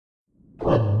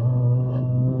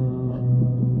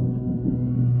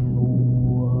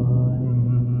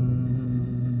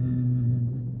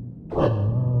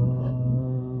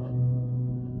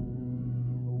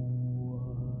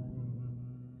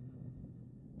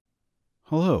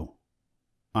Hello,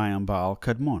 I am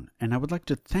Kadmon, and I would like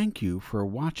to thank you for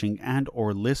watching and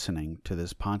or listening to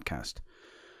this podcast.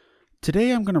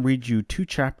 Today I'm going to read you 2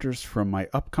 chapters from my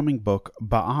upcoming book,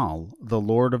 Baal, the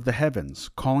Lord of the Heavens,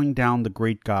 Calling Down the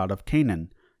Great God of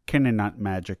Canaan, Canaanite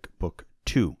Magic, Book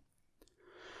 2.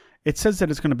 It says that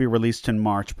it's going to be released in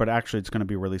March, but actually it's going to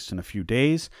be released in a few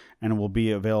days, and it will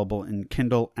be available in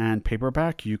Kindle and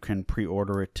paperback. You can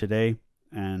pre-order it today,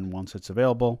 and once it's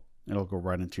available, it'll go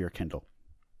right into your Kindle.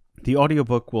 The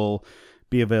audiobook will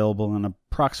be available in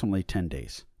approximately 10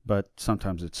 days, but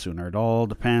sometimes it's sooner. It all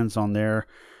depends on the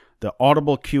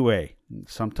Audible QA.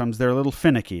 Sometimes they're a little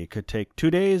finicky. It could take 2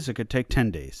 days, it could take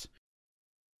 10 days.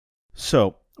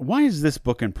 So, why is this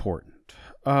book important?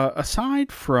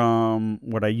 Aside from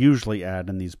what I usually add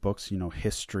in these books,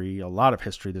 history, a lot of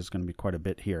history, there's going to be quite a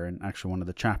bit here. And actually one of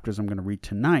the chapters I'm going to read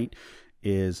tonight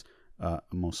is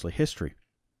mostly history.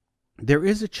 There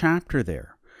is a chapter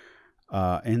there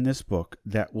in this book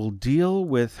that will deal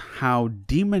with how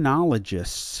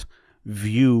demonologists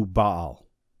view Baal.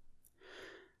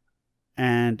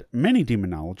 And many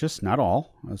demonologists, not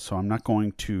all, so I'm not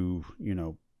going to,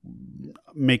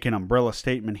 make an umbrella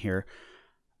statement here,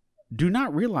 do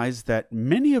not realize that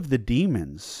many of the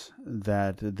demons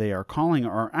that they are calling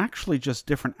are actually just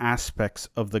different aspects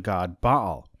of the god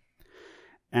Baal.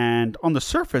 And on the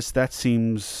surface, that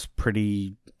seems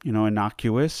pretty,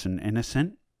 innocuous and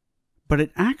innocent. But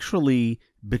it actually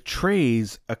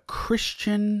betrays a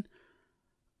Christian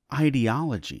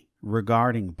ideology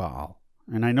regarding Baal.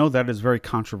 And I know that is very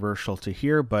controversial to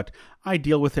hear, but I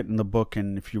deal with it in the book.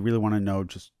 And if you really want to know,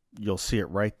 you'll see it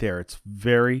right there. It's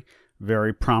very,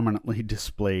 very prominently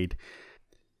displayed.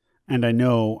 And I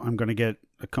know I'm going to get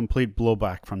a complete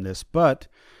blowback from this, but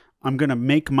I'm going to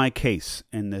make my case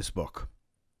in this book.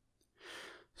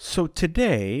 So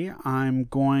today I'm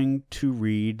going to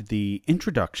read the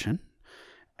introduction,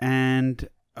 and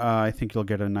I think you'll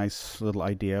get a nice little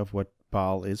idea of what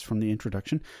Baal is from the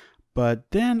introduction. But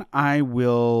then I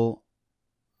will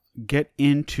get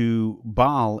into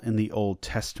Baal in the Old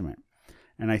Testament.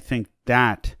 And I think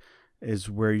that is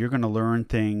where you're going to learn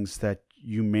things that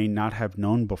you may not have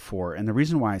known before. And the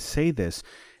reason why I say this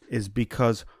is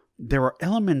because there are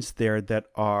elements there that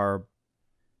are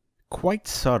quite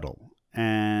subtle.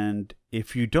 And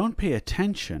if you don't pay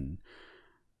attention,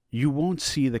 you won't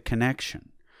see the connection.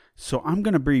 So I'm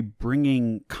going to be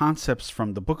bringing concepts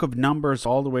from the book of Numbers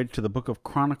all the way to the book of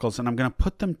Chronicles, and I'm going to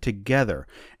put them together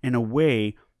in a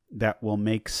way that will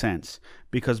make sense.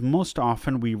 Because most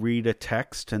often we read a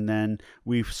text and then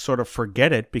we sort of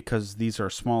forget it because these are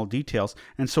small details.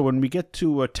 And so when we get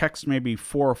to a text maybe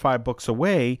 4 or 5 books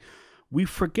away, we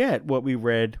forget what we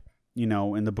read,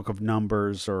 in the book of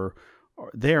Numbers or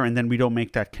there, and then we don't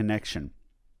make that connection.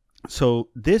 So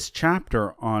this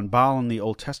chapter on Baal in the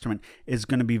Old Testament is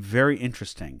going to be very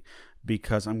interesting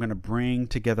because I'm going to bring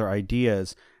together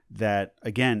ideas that,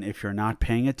 again, if you're not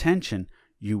paying attention,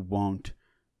 you won't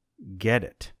get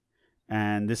it.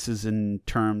 And this is in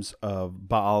terms of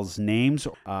Baal's names.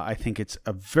 I think it's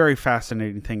a very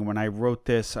fascinating thing. When I wrote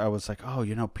this, I was like,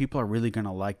 people are really going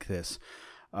to like this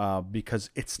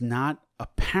because it's not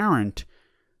apparent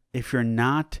if you're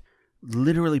not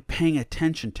literally paying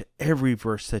attention to every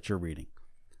verse that you're reading.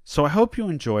 So I hope you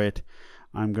enjoy it.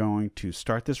 I'm going to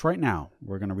start this right now.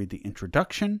 We're going to read the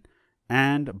introduction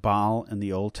and Baal in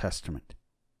the Old Testament.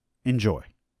 Enjoy.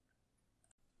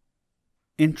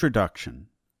 Introduction.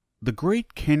 The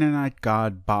great Canaanite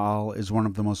god Baal is one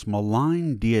of the most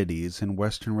maligned deities in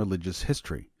Western religious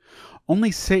history.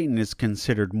 Only Satan is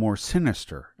considered more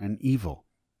sinister and evil.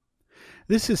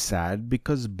 This is sad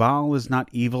because Baal is not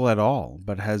evil at all,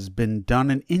 but has been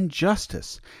done an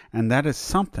injustice, and that is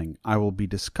something I will be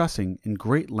discussing in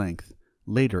great length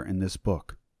later in this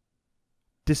book.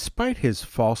 Despite his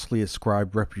falsely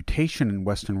ascribed reputation in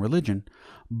Western religion,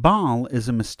 Baal is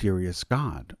a mysterious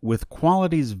god, with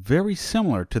qualities very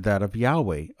similar to that of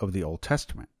Yahweh of the Old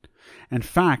Testament. In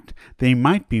fact, they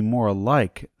might be more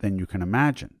alike than you can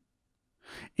imagine.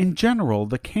 In general,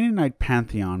 the Canaanite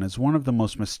pantheon is one of the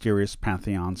most mysterious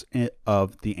pantheons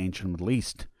of the ancient Middle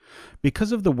East.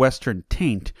 Because of the Western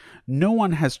taint, no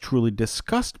one has truly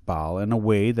discussed Baal in a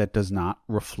way that does not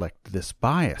reflect this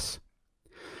bias.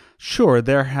 Sure,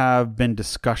 there have been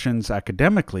discussions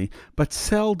academically, but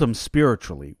seldom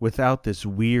spiritually, without this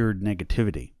weird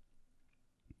negativity.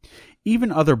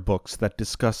 Even other books that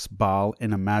discuss Baal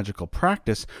in a magical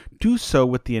practice do so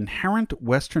with the inherent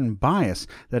Western bias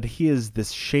that he is this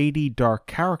shady, dark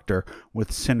character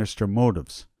with sinister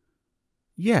motives.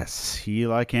 Yes, he,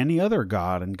 like any other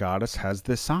god and goddess, has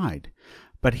this side,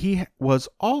 but he was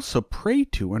also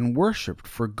prayed to and worshipped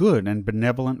for good and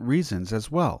benevolent reasons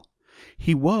as well.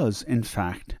 He was, in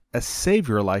fact, a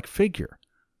savior-like figure.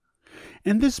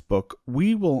 In this book,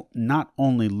 we will not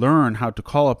only learn how to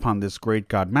call upon this great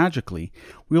God magically,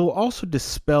 we will also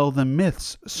dispel the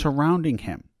myths surrounding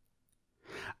him.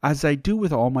 As I do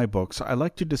with all my books, I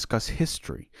like to discuss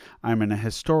history. I'm a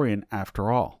historian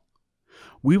after all.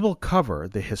 We will cover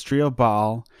the history of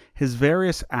Baal, his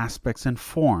various aspects and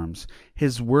forms,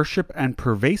 his worship and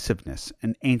pervasiveness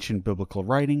in ancient biblical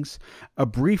writings, a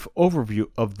brief overview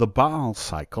of the Baal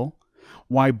cycle,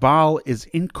 why Baal is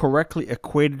incorrectly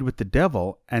equated with the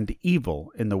devil and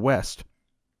evil in the West,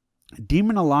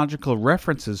 demonological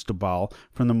references to Baal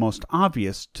from the most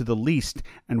obvious to the least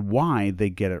and why they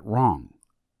get it wrong.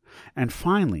 And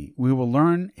finally, we will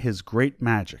learn his great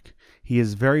magic. He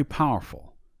is very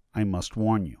powerful, I must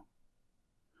warn you.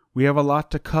 We have a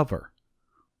lot to cover,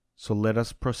 so let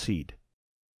us proceed.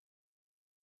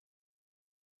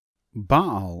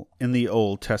 Baal in the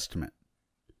Old Testament.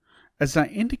 As I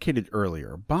indicated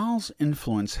earlier, Baal's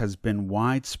influence has been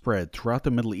widespread throughout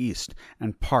the Middle East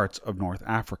and parts of North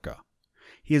Africa.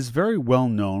 He is very well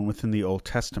known within the Old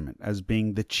Testament as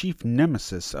being the chief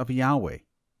nemesis of Yahweh.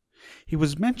 He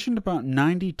was mentioned about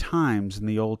 90 times in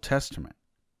the Old Testament.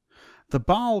 The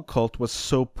Baal cult was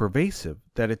so pervasive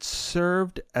that it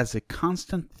served as a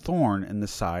constant thorn in the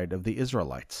side of the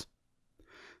Israelites.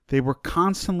 They were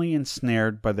constantly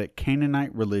ensnared by the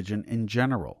Canaanite religion in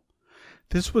general.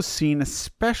 This was seen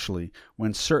especially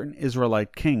when certain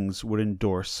Israelite kings would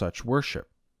endorse such worship.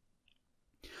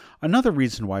 Another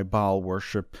reason why Baal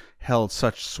worship held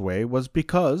such sway was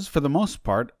because, for the most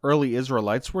part, early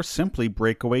Israelites were simply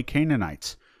breakaway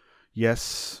Canaanites.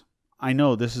 Yes, I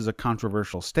know this is a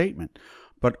controversial statement,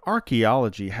 but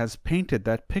archaeology has painted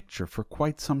that picture for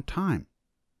quite some time.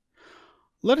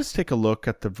 Let us take a look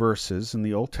at the verses in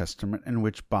the Old Testament in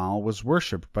which Baal was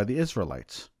worshipped by the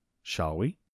Israelites, shall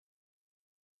we?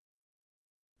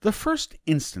 The first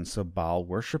instance of Baal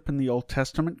worship in the Old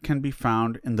Testament can be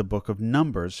found in the book of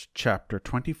Numbers, chapter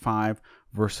 25,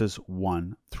 verses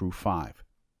 1 through 5.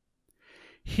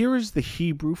 Here is the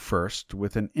Hebrew first,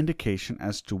 with an indication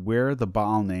as to where the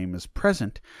Baal name is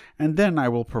present, and then I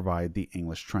will provide the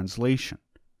English translation.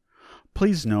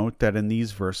 Please note that in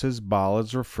these verses, Baal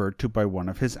is referred to by one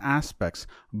of his aspects,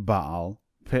 Baal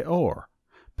Peor.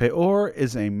 Peor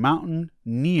is a mountain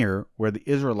near where the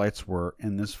Israelites were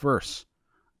in this verse.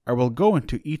 I will go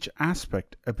into each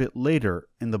aspect a bit later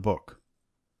in the book.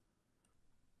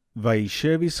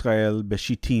 וישב ישראל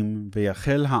בשיטים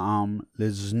ויחל העם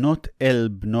לזנות אל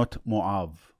בנות מואב,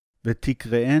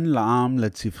 ותקראן לעם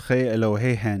לצווחי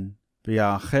אלוהיהן,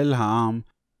 ויאכל העם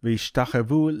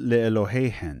וישתחוו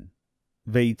לאלוהיהן,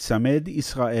 ויצמד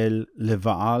ישראל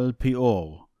לבעל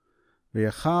פיאור,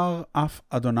 ויחר אף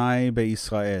אדוני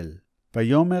בישראל,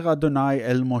 ויאמר אדוני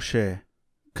אל משה,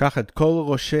 קח את כל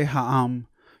ראשי העם,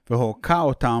 והוקע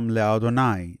אותם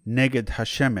לאדוני נגד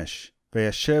השמש,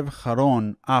 וישב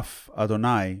חרון אף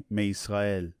אדוני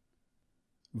מישראל.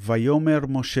 ויאמר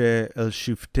משה אל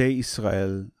שבטי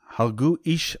ישראל, הרגו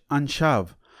איש אנשיו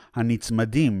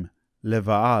הנצמדים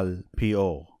לבעל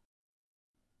פיאור.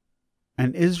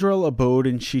 And Israel abode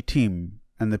in Shittim,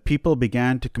 and the people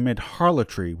began to commit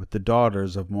harlotry with the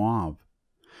daughters of Moab.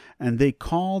 And they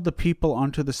called the people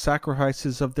unto the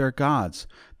sacrifices of their gods.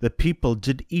 The people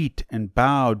did eat and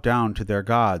bow down to their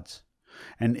gods.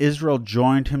 And Israel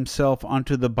joined himself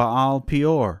unto the Baal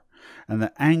Peor, and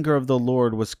the anger of the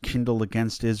Lord was kindled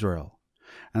against Israel.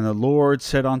 And the Lord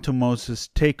said unto Moses,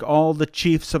 Take all the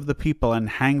chiefs of the people, and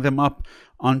hang them up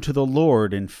unto the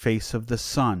Lord in face of the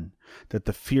sun, that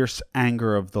the fierce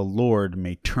anger of the Lord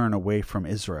may turn away from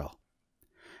Israel.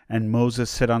 And Moses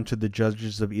said unto the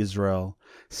judges of Israel,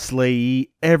 Slay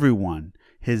ye every one,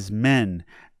 his men,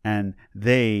 and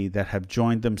they that have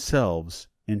joined themselves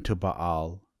into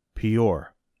Baal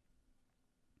Peor.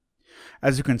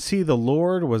 As you can see, the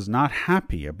Lord was not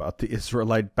happy about the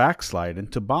Israelite backslide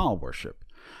into Baal worship.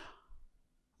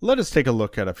 Let us take a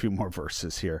look at a few more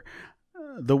verses here.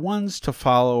 The ones to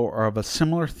follow are of a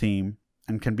similar theme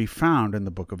and can be found in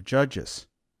the book of Judges.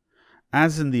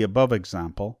 As in the above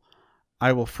example,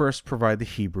 I will first provide the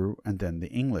Hebrew and then the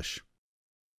English.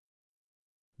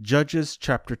 Judges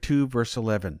chapter 2 verse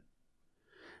 11.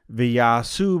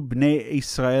 ויעשו בני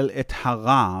ישראל את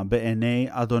הרע בעיני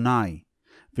אדוני,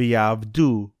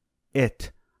 ויעבדו את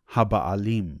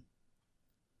הבעלים.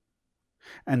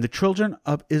 And the children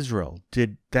of Israel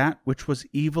did that which was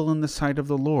evil in the sight of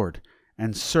the Lord,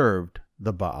 and served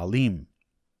the Baalim.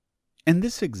 In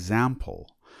this example,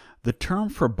 the term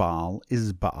for Baal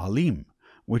is Baalim,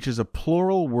 which is a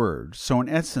plural word, so in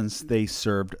essence they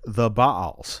served the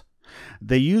Baals.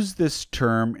 They used this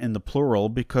term in the plural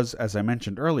because, as I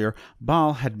mentioned earlier,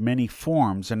 Baal had many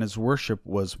forms and his worship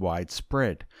was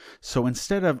widespread. So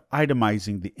instead of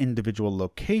itemizing the individual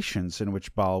locations in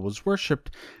which Baal was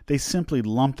worshipped, they simply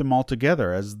lumped them all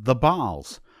together as the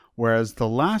Baals, whereas the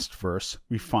last verse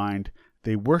we find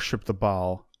they worshiped the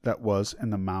Baal that was in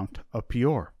the Mount of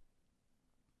Peor.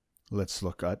 Let's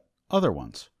look at other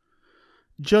ones.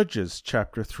 Judges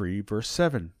chapter 3, verse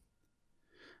 7.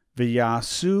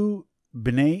 ויעשו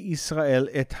בני ישראל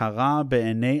את הרע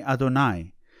בעיני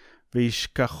אדוני,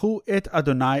 וישכחו את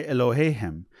אדוני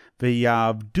אלוהיהם,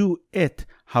 ויעבדו את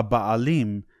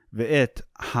הבעלים ואת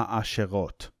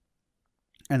האשרות.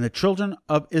 And the children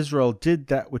of Israel did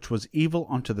that which was evil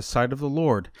unto the sight of the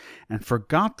Lord, and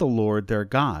forgot the Lord their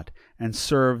God, and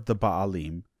served the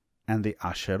Baalim and the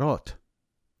Asherot.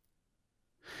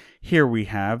 Here we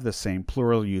have the same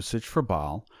plural usage for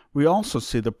Baal. We also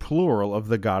see the plural of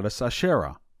the goddess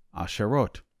Asherah,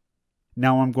 Asherot.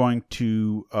 Now I'm going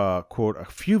to quote a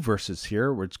few verses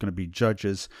here, where it's going to be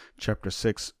Judges chapter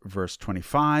 6, verse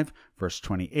 25, verse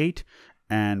 28,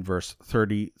 and verse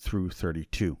 30 through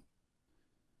 32.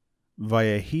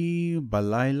 ויהי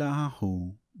בלילה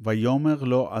ההוא, ויאמר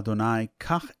לו אדוני,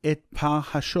 קח את פר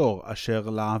השור אשר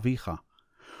לאביך,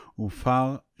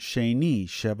 ופר שני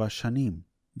 7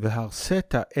 שנים.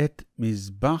 והרסת את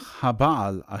מזבח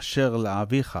הבעל אשר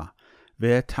לאביך,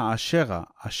 ואת האשרה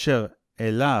אשר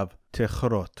אליו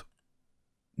תכרות.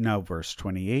 Now verse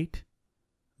 28.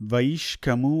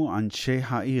 וישכמו אנשי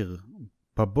העיר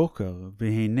בבוקר,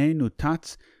 והנה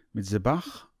נותץ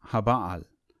מזבח הבעל,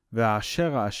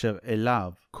 והאשרה אשר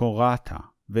אליו קורעת,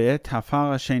 ואת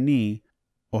הפר השני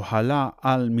אוהלה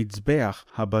על מזבח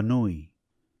הבנוי.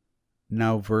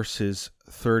 Now verses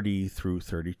 30 through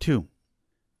 32.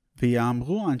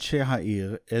 ויאמרו אנשי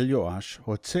העיר אל יואש,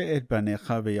 הוצא את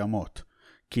בניך וימות,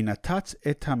 כי נתץ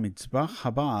את המזבח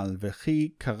הבעל, וכי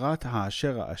קראת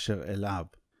האשרה אשר אליו.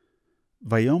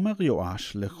 ויאמר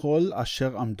יואש לכל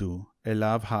אשר עמדו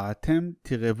אליו, האתם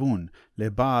תירבון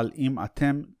לבעל, אם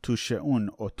אתם תושעון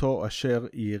אותו אשר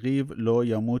יריב לא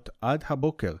ימות עד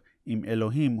הבוקר, אם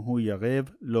אלוהים הוא ירב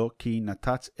לו, כי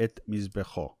נתץ את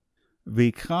מזבחו.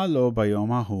 ויקרא לו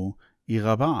ביום ההוא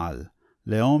ירבעל,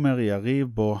 לאומר יריב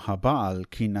בו הבעל,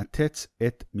 כי נתץ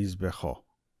את מזבחו.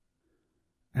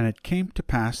 And it came to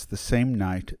pass the same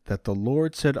night that the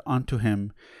Lord said unto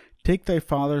him, Take thy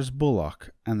father's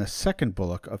bullock, and the second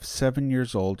bullock of 7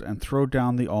 years old, and throw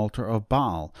down the altar of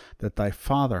Baal that thy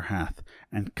father hath,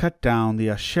 and cut down the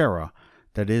Asherah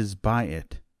that is by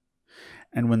it.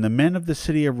 And when the men of the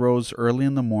city arose early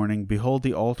in the morning, behold,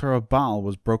 the altar of Baal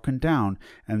was broken down,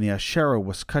 and the Asherah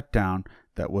was cut down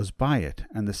that was by it,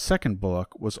 and the second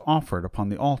bullock was offered upon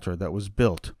the altar that was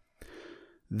built.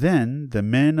 Then the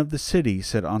men of the city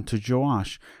said unto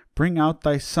Joash, Bring out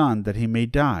thy son, that he may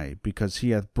die, because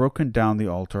he hath broken down the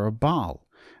altar of Baal,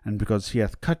 and because he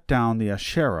hath cut down the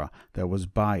Asherah that was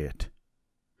by it.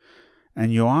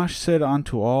 And Joash said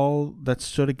unto all that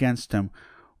stood against him,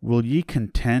 Will ye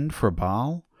contend for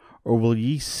Baal, or will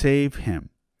ye save him?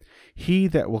 He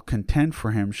that will contend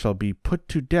for him shall be put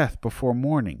to death before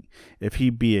morning. If he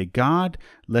be a god,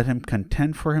 let him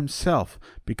contend for himself,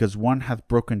 because one hath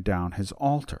broken down his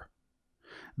altar.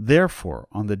 Therefore,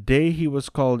 on the day he was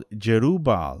called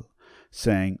Jerubbaal,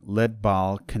 saying, Let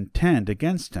Baal contend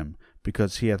against him,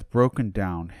 because he hath broken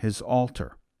down his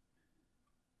altar.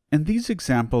 In these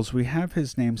examples, we have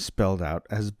his name spelled out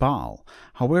as Baal.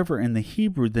 However, in the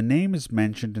Hebrew, the name is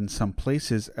mentioned in some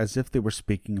places as if they were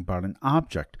speaking about an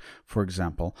object. For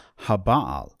example,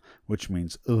 Habaal, which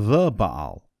means the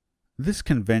Baal. This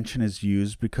convention is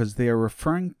used because they are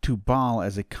referring to Baal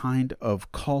as a kind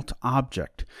of cult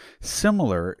object,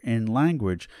 similar in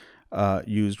language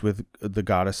used with the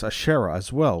goddess Asherah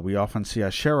as well. We often see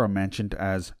Asherah mentioned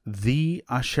as the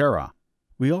Asherah.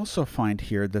 We also find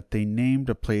here that they named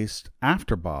a place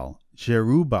after Baal,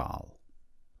 Jerubbaal.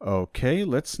 Okay,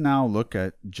 let's now look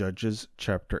at Judges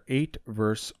chapter 8,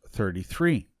 verse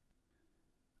 33.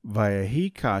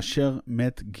 ויהי כאשר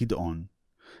מת גדעון,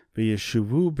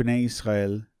 וישובו בני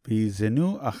ישראל,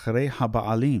 ויזנו אחרי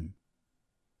הבעלים,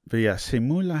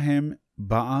 וישימו להם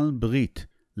בעל ברית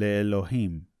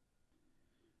לאלוהים.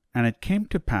 And it came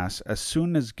to pass, as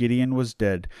soon as Gideon was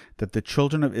dead, that the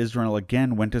children of Israel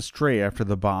again went astray after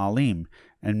the Baalim,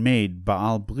 and made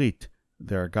Baal Brit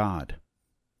their god.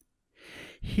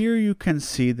 Here you can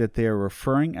see that they are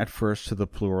referring at first to the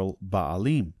plural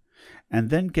Baalim, and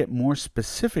then get more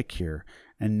specific here,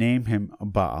 and name him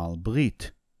Baal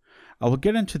Brit. I will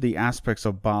get into the aspects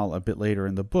of Baal a bit later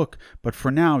in the book, but for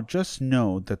now, just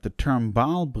know that the term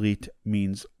Baal Brit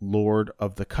means Lord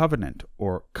of the Covenant,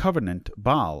 or Covenant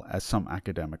Baal, as some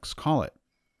academics call it.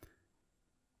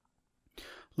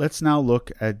 Let's now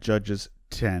look at Judges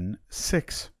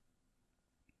 10:6.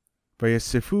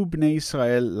 ויאספו בני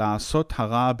ישראל לעשות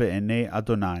הרע בעיני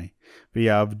אדוני,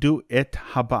 ויעבדו את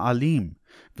הבעלים,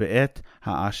 ואת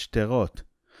האשתרות,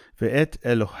 ואת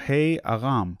אלוהי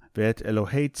ארם, ואת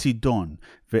אלוהי צידון,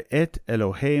 ואת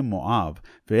אלוהי מואב,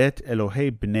 ואת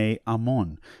אלוהי בני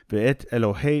עמון, ואת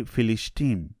אלוהי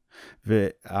פלישתים,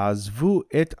 ועזבו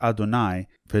את אדוני,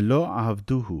 ולא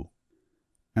עבדוהו.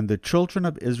 And the children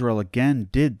of Israel again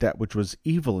did that which was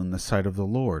evil in the sight of the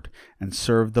Lord, and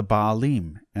served the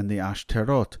Baalim, and the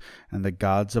Ashterot, and the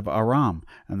gods of Aram,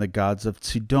 and the gods of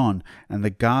Sidon, and the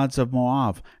gods of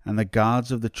Moab, and the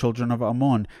gods of the children of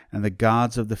Ammon, and the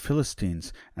gods of the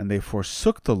Philistines, and they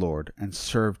forsook the Lord, and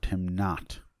served him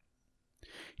not.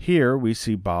 Here we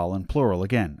see Baal in plural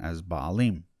again, as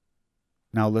Baalim.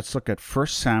 Now let's look at 1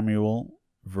 Samuel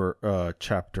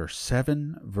chapter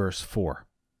 7, verse 4.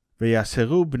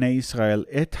 ויסרו בני ישראל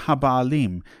את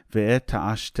הבעלים ואת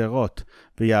האשתרות,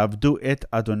 ויעבדו את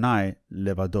אדוני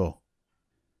לבדו.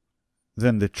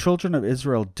 Then the children of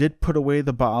Israel did put away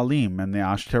the Baalim and the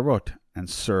Ashterot, and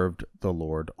served the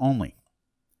Lord only.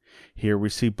 Here we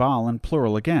see Baal in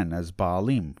plural again, as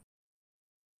Baalim.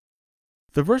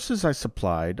 The verses I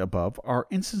supplied above are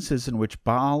instances in which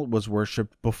Baal was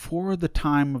worshipped before the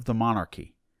time of the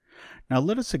monarchy. Now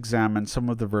let us examine some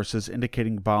of the verses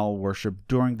indicating Baal worship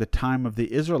during the time of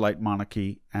the Israelite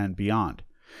monarchy and beyond.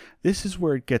 This is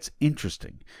where it gets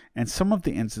interesting, and some of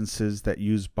the instances that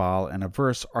use Baal in a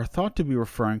verse are thought to be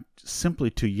referring simply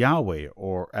to Yahweh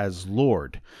or as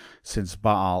Lord, since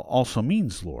Baal also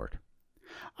means Lord.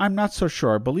 I'm not so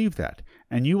sure I believe that,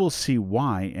 and you will see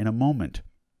why in a moment.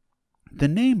 The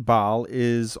name Baal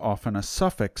is often a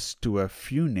suffix to a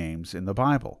few names in the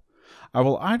Bible. I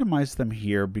will itemize them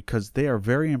here because they are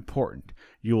very important.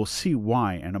 You will see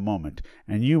why in a moment,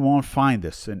 and you won't find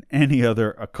this in any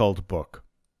other occult book.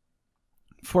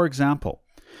 For example,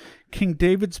 King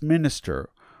David's minister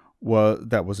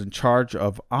that was in charge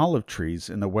of olive trees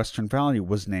in the Western Valley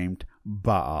was named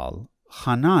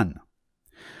Baal-Hanan,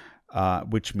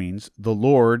 which means the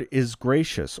Lord is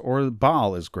gracious, or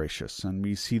Baal is gracious, and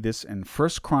we see this in 1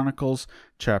 Chronicles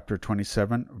chapter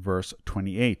 27, verse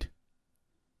 28.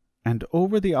 And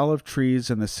over the olive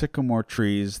trees and the sycamore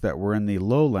trees that were in the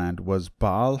lowland was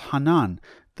Baal-Hanan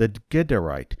the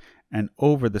Gederite, and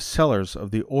over the cellars of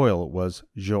the oil was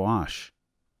Joash.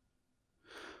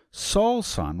 Saul's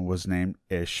son was named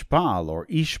Ishbaal or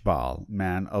Ishbaal,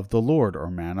 man of the Lord or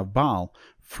man of Baal,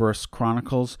 1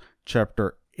 Chronicles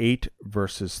chapter 8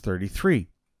 verses 33.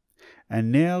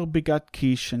 And Ner begot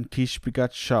Kish, and Kish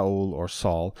begot Shaul or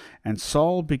Saul, and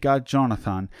Saul begot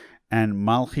Jonathan, and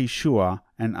Malchishua,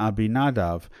 and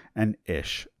Abinadab, and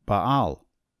Ishbaal.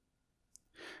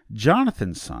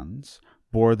 Jonathan's sons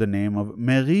bore the name of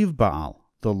Meriv Baal,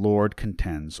 the Lord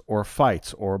contends or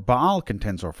fights, or Baal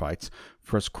contends or fights,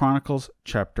 1 Chronicles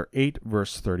chapter 8,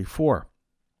 verse 34.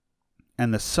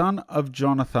 And the son of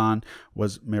Jonathan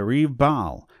was Meriv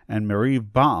Baal, and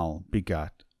Meriv Baal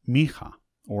begot Micha,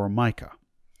 or Micah.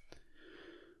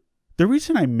 The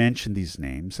reason I mention these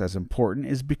names as important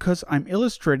is because I'm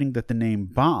illustrating that the name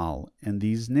Baal in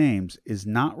these names is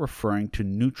not referring to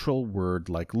neutral word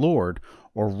like Lord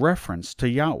or reference to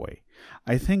Yahweh.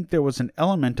 I think there was an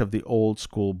element of the old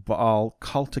school Baal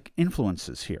cultic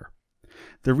influences here.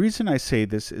 The reason I say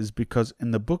this is because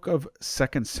in the book of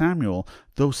 2 Samuel,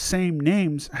 those same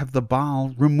names have the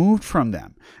Baal removed from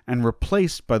them and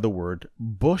replaced by the word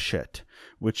Boshet,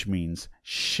 which means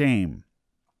shame.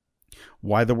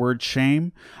 Why the word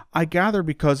shame? I gather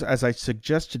because, as I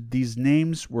suggested, these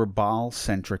names were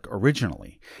Baal-centric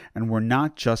originally, and were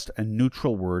not just a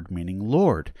neutral word meaning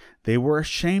Lord. They were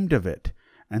ashamed of it,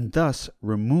 and thus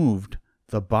removed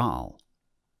the Baal.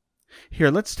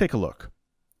 Here, let's take a look.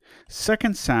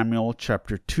 2 Samuel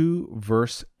chapter 2,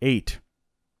 verse 8.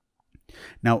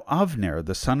 Now Avner,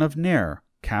 the son of Ner,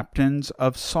 captains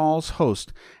of Saul's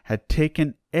host, had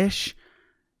taken Ish,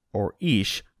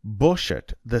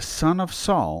 Boshet, the son of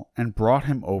Saul, and brought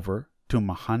him over to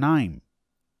Mahanaim.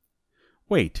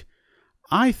 Wait,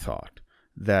 I thought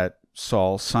that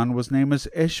Saul's son was named as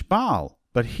Ishbaal,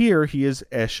 but here he is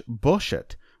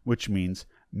Ish-Boshet, which means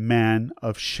man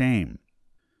of shame.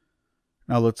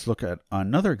 Now let's look at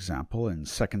another example in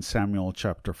 2 Samuel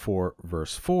chapter 4,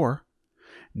 verse 4.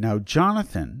 Now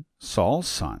Jonathan, Saul's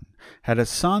son, had a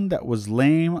son that was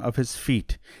lame of his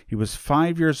feet. He was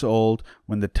 5 years old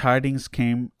when the tidings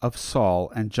came of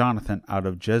Saul and Jonathan out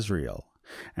of Jezreel.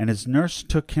 And his nurse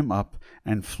took him up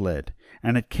and fled.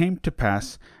 And it came to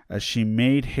pass, as she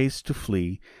made haste to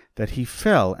flee, that he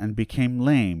fell and became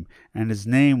lame, and his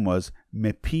name was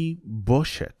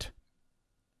Mephi-Boshet.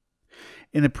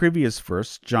 In the previous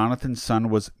verse, Jonathan's son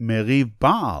was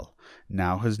Meriv-Baal.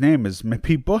 Now his name is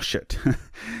Mephi-Boshet.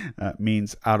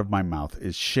 Means out of my mouth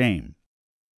is shame.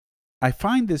 I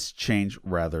find this change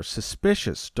rather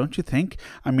suspicious, don't you think?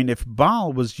 I mean, if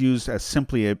Baal was used as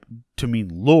simply to mean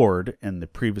Lord in the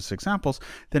previous examples,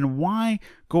 then why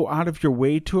go out of your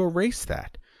way to erase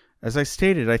that? As I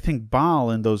stated, I think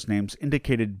Baal in those names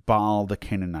indicated Baal, the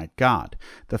Canaanite god.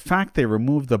 The fact they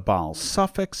removed the Baal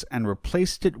suffix and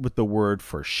replaced it with the word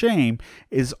for shame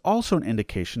is also an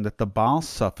indication that the Baal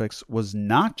suffix was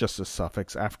not just a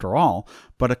suffix after all,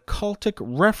 but a cultic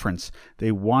reference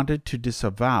they wanted to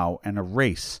disavow and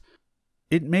erase.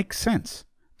 It makes sense.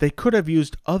 They could have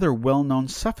used other well-known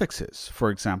suffixes.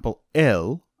 For example,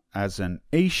 El, as in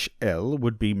Aish El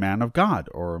would be man of God,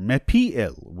 or Mepi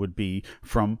El would be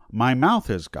from my mouth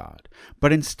is God.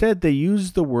 But instead they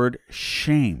use the word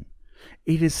shame.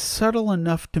 It is subtle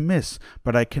enough to miss,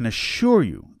 but I can assure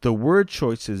you the word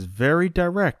choice is very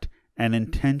direct and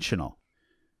intentional.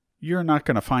 You're not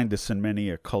going to find this in many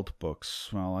occult books.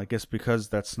 Well, I guess because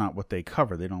that's not what they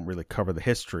cover. They don't really cover the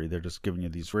history. They're just giving you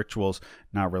these rituals,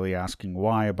 not really asking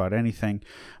why about anything.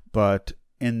 But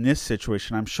in this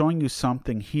situation, I'm showing you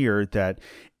something here that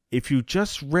if you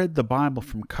just read the Bible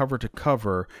from cover to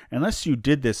cover, unless you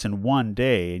did this in one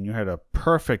day and you had a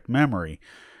perfect memory,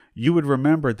 you would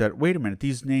remember that, wait a minute,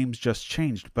 these names just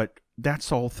changed. But that's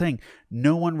the whole thing.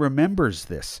 No one remembers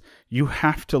this. You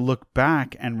have to look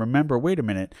back and remember, wait a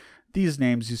minute, these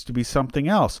names used to be something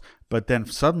else. But then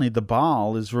suddenly the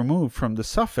Baal is removed from the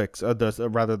suffix,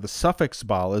 the suffix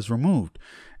Baal is removed.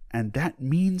 And that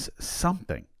means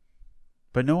something.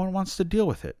 But no one wants to deal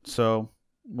with it, so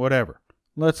whatever.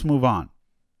 Let's move on.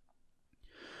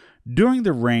 During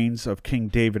the reigns of King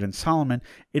David and Solomon,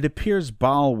 it appears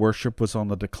Baal worship was on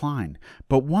the decline.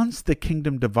 But once the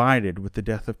kingdom divided with the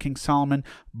death of King Solomon,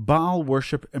 Baal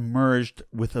worship emerged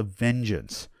with a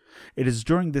vengeance. It is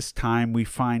during this time we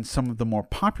find some of the more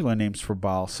popular names for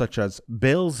Baal, such as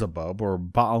Beelzebub or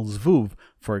Baal-zephon,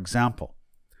 for example.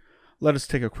 Let us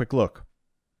take a quick look.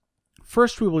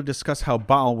 First, we will discuss how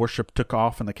Baal worship took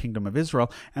off in the kingdom of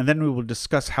Israel, and then we will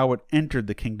discuss how it entered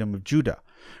the kingdom of Judah.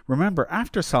 Remember,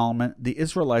 after Solomon, the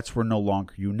Israelites were no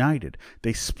longer united.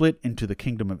 They split into the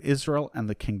kingdom of Israel and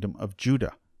the kingdom of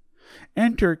Judah.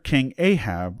 Enter King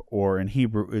Ahab, or in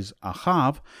Hebrew is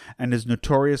Ahav, and his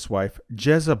notorious wife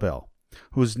Jezebel,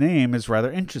 whose name is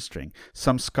rather interesting.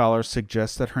 Some scholars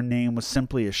suggest that her name was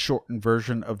simply a shortened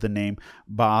version of the name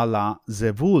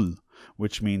Baal-zephon,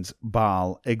 which means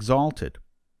Baal exalted.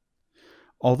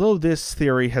 Although this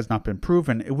theory has not been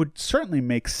proven, it would certainly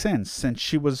make sense since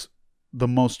she was the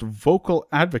most vocal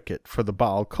advocate for the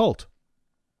Baal cult.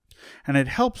 And it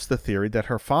helps the theory that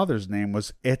her father's name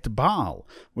was Et Baal,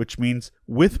 which means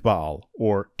with Baal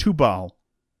or to Baal.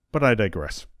 But I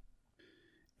digress.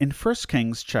 In 1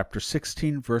 Kings chapter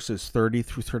 16, verses 30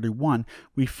 through 31,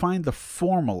 we find the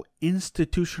formal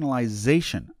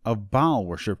institutionalization of Baal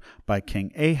worship by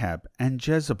King Ahab and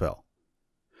Jezebel.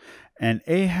 And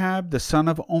Ahab the son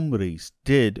of Omri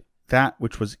did that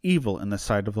which was evil in the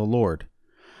sight of the Lord,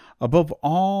 above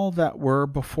all that were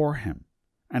before him.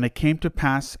 And it came to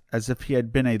pass, as if he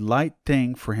had been a light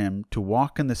thing for him to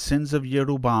walk in the sins of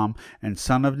Jeroboam and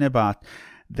son of Nebat,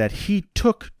 that he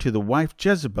took to the wife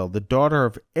Jezebel, the daughter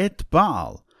of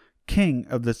Et-Baal, king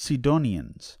of the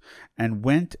Sidonians, and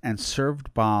went and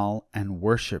served Baal and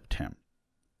worshipped him.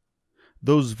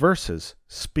 Those verses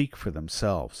speak for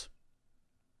themselves.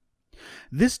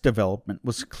 This development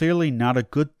was clearly not a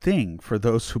good thing for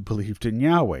those who believed in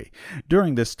Yahweh.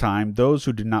 During this time, those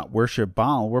who did not worship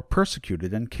Baal were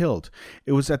persecuted and killed.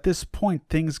 It was at this point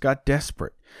things got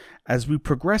desperate. As we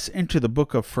progress into the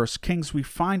book of 1 Kings, we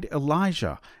find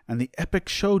Elijah and the epic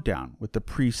showdown with the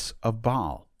priests of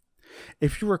Baal.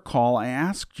 If you recall, I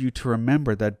asked you to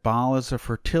remember that Baal is a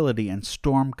fertility and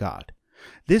storm god.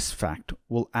 This fact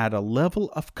will add a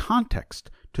level of context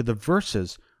to the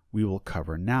verses we will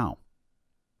cover now.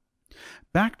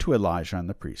 Back to Elijah and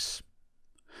the priests.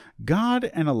 God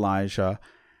and Elijah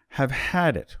have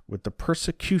had it with the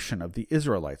persecution of the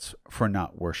Israelites for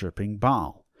not worshiping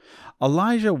Baal.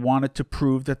 Elijah wanted to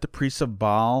prove that the priests of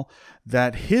Baal,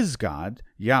 that his God,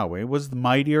 Yahweh, was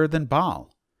mightier than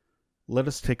Baal. Let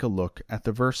us take a look at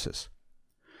the verses.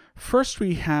 First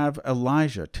we have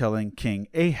Elijah telling King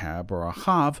Ahab or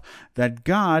Ahav that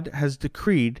God has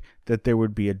decreed that there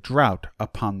would be a drought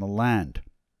upon the land.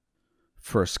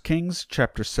 1 Kings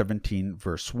chapter 17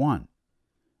 verse 1.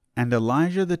 And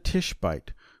Elijah the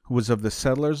Tishbite, who was of the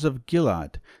settlers of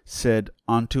Gilead, said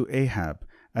unto Ahab,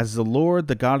 As the Lord,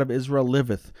 the God of Israel,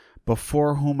 liveth,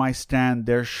 before whom I stand,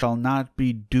 there shall not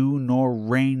be dew nor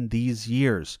rain these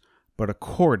years, but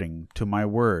according to my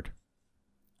word.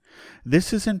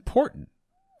 This is important,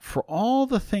 for all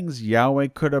the things Yahweh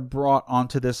could have brought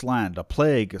onto this land, a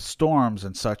plague, storms,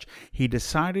 and such, he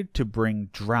decided to bring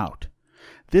drought.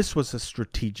 This was a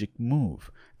strategic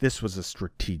move. This was a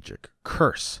strategic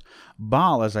curse.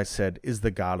 Baal, as I said, is the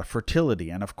god of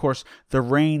fertility, and of course the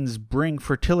rains bring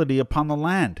fertility upon the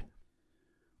land.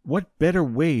 What better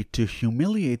way to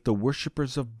humiliate the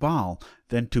worshippers of Baal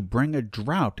than to bring a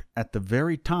drought at the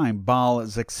very time Baal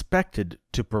is expected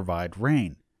to provide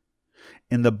rain?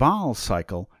 In the Baal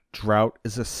cycle, drought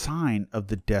is a sign of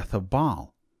the death of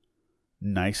Baal.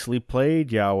 Nicely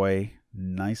played, Yahweh.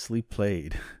 Nicely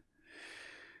played.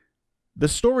 The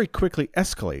story quickly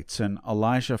escalates, and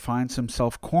Elijah finds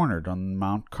himself cornered on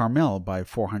Mount Carmel by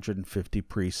 450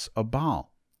 priests of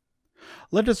Baal.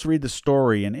 Let us read the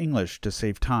story in English to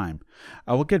save time.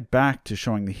 I will get back to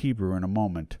showing the Hebrew in a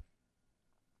moment.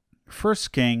 1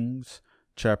 Kings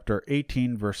chapter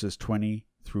 18, verses 20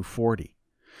 through 40.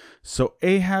 So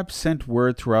Ahab sent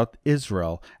word throughout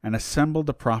Israel and assembled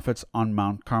the prophets on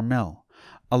Mount Carmel.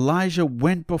 Elijah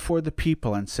went before the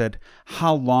people and said,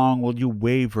 How long will you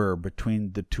waver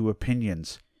between the two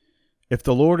opinions? If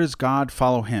the Lord is God,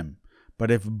 follow him.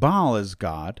 But if Baal is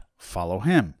God, follow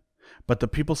him. But the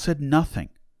people said nothing.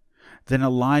 Then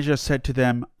Elijah said to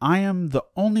them, I am the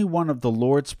only one of the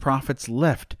Lord's prophets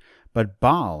left, but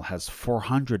Baal has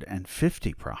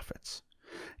 450 prophets.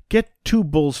 Get 2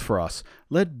 bulls for us.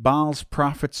 Let Baal's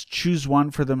prophets choose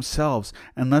one for themselves,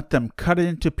 and let them cut it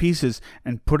into pieces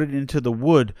and put it into the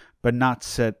wood, but not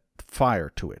set fire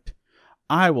to it.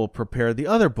 I will prepare the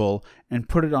other bull and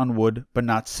put it on wood, but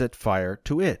not set fire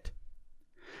to it.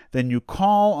 Then you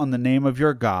call on the name of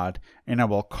your God, and I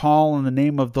will call on the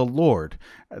name of the Lord,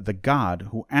 the God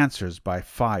who answers by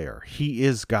fire. He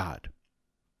is God.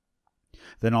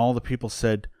 Then all the people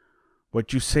said,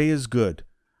 What you say is good.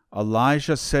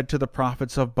 Elijah said to the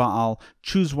prophets of Baal,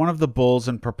 Choose one of the bulls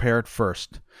and prepare it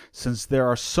first. Since there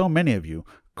are so many of you,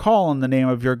 call on the name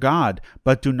of your God,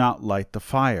 but do not light the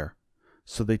fire.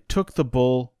 So they took the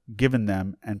bull given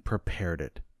them and prepared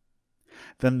it.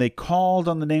 Then they called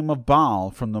on the name of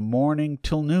Baal from the morning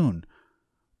till noon.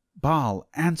 Baal,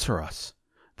 answer us,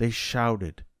 they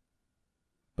shouted.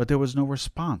 But there was no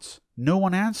response. No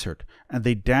one answered, and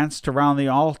they danced around the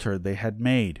altar they had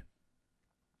made.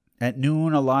 At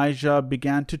noon Elijah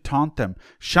began to taunt them.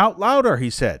 Shout louder,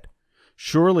 he said.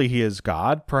 Surely he is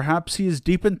God. Perhaps he is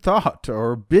deep in thought,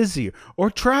 or busy, or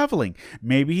traveling.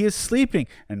 Maybe he is sleeping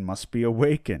and must be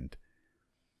awakened.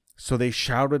 So they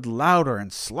shouted louder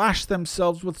and slashed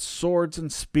themselves with swords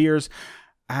and spears,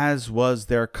 as was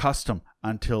their custom,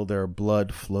 until their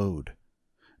blood flowed.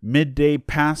 Midday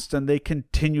passed, and they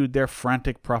continued their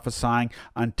frantic prophesying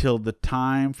until the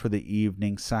time for the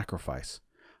evening sacrifice.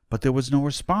 But there was no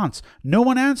response. No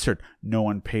one answered. No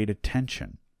one paid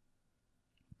attention.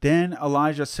 Then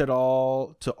Elijah said to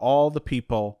all the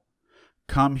people,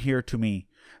 Come here to me.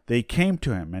 They came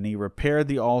to him, and he repaired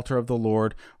the altar of the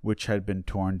Lord, which had been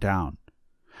torn down.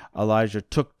 Elijah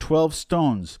took 12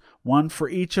 stones, one for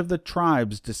each of the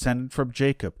tribes descended from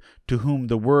Jacob, to whom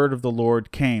the word of the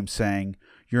Lord came, saying,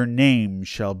 Your name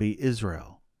shall be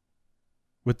Israel.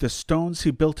 With the stones he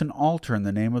built an altar in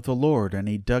the name of the Lord, and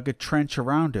he dug a trench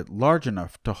around it large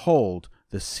enough to hold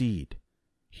the seed.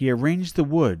 He arranged the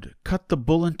wood, cut the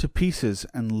bull into pieces,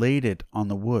 and laid it on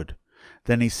the wood.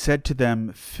 Then he said to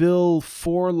them, Fill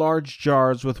 4 large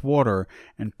jars with water,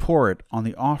 and pour it on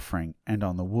the offering and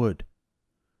on the wood.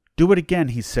 Do it again,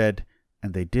 he said,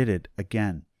 and they did it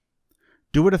again.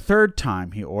 Do it a 3rd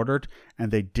time, he ordered, and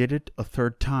they did it a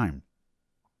 3rd time.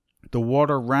 The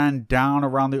water ran down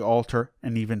around the altar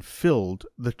and even filled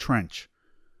the trench.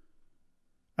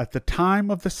 At the time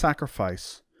of the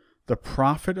sacrifice, the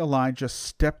prophet Elijah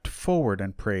stepped forward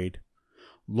and prayed,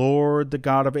 Lord, the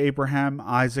God of Abraham,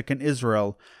 Isaac, and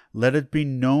Israel, let it be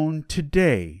known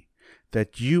today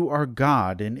that you are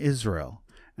God in Israel,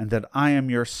 and that I am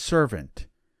your servant,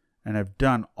 and have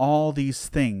done all these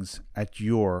things at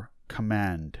your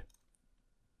command.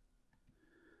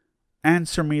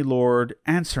 Answer me, Lord,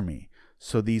 answer me,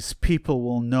 so these people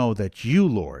will know that you,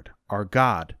 Lord, are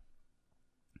God,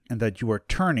 and that you are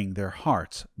turning their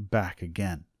hearts back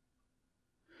again.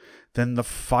 Then the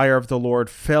fire of the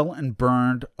Lord fell and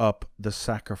burned up the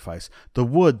sacrifice. The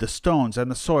wood, the stones,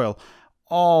 and the soil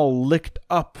all licked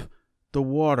up the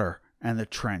water and the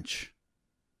trench.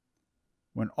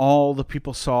 When all the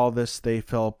people saw this, they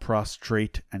fell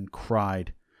prostrate and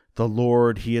cried, The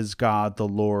Lord, He is God. The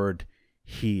Lord,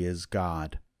 He is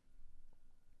God.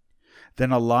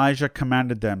 Then Elijah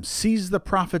commanded them, "Seize the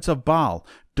prophets of Baal.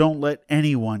 Don't let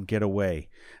anyone get away."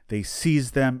 They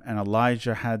seized them, and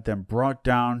Elijah had them brought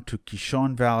down to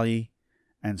Kishon Valley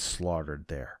and slaughtered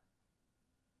there.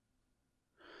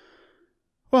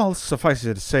 Well, suffice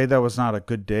it to say, that was not a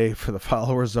good day for the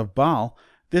followers of Baal.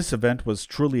 This event was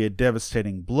truly a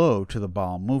devastating blow to the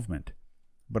Baal movement.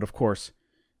 But of course,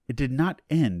 it did not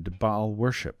end Baal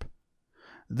worship.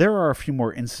 There are a few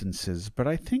more instances, but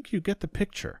I think you get the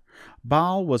picture.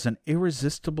 Baal was an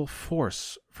irresistible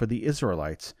force for the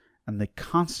Israelites, and they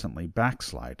constantly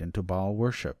backslide into Baal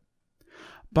worship.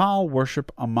 Baal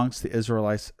worship amongst the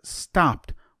Israelites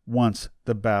stopped once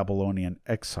the Babylonian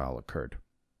exile occurred.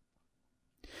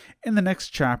 In the next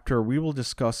chapter, we will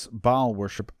discuss Baal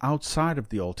worship outside of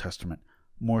the Old Testament,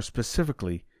 more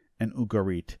specifically in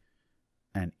Ugarit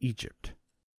and Egypt.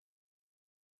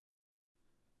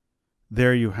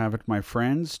 There you have it, my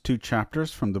friends, 2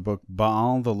 chapters from the book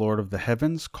Baal, the Lord of the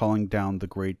Heavens, Calling Down the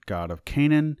Great God of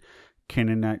Canaan,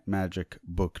 Canaanite Magic,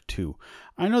 Book 2.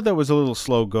 I know that was a little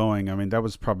slow going. I mean, that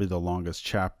was probably the longest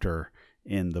chapter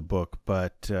in the book,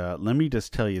 but let me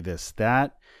just tell you this.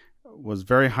 That was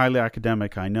very highly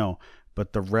academic, I know,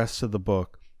 but the rest of the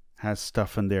book has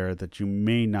stuff in there that you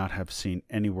may not have seen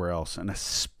anywhere else, and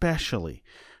especially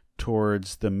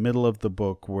towards the middle of the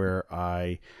book where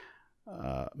I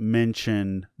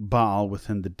mention Baal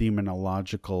within the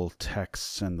demonological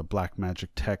texts and the black magic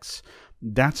texts.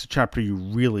 That's a chapter you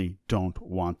really don't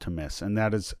want to miss, and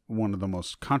that is one of the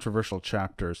most controversial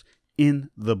chapters in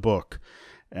the book.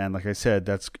 And like I said,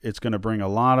 it's going to bring a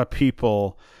lot of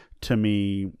people to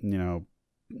me.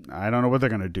 I don't know what they're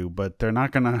going to do, but they're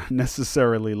not going to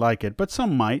necessarily like it. But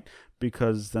some might,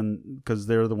 because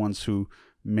they're the ones who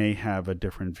may have a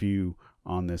different view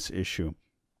on this issue.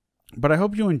 But I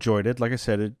hope you enjoyed it. Like I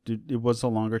said, it was a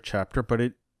longer chapter,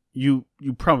 but you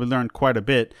probably learned quite a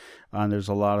bit. There's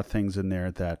a lot of things in there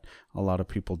that a lot of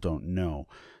people don't know.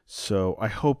 So I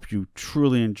hope you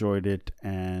truly enjoyed it.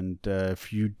 And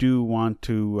if you do want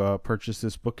to purchase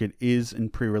this book, it is in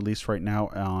pre-release right now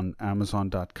on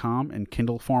Amazon.com in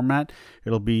Kindle format.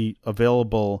 It'll be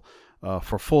available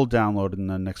for full download in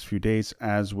the next few days,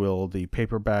 as will the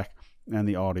paperback and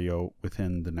the audio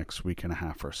within the next week and a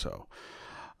half or so.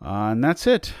 And that's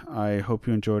it. I hope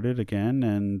you enjoyed it again,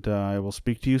 and I will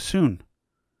speak to you soon.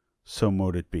 So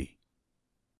mote it be.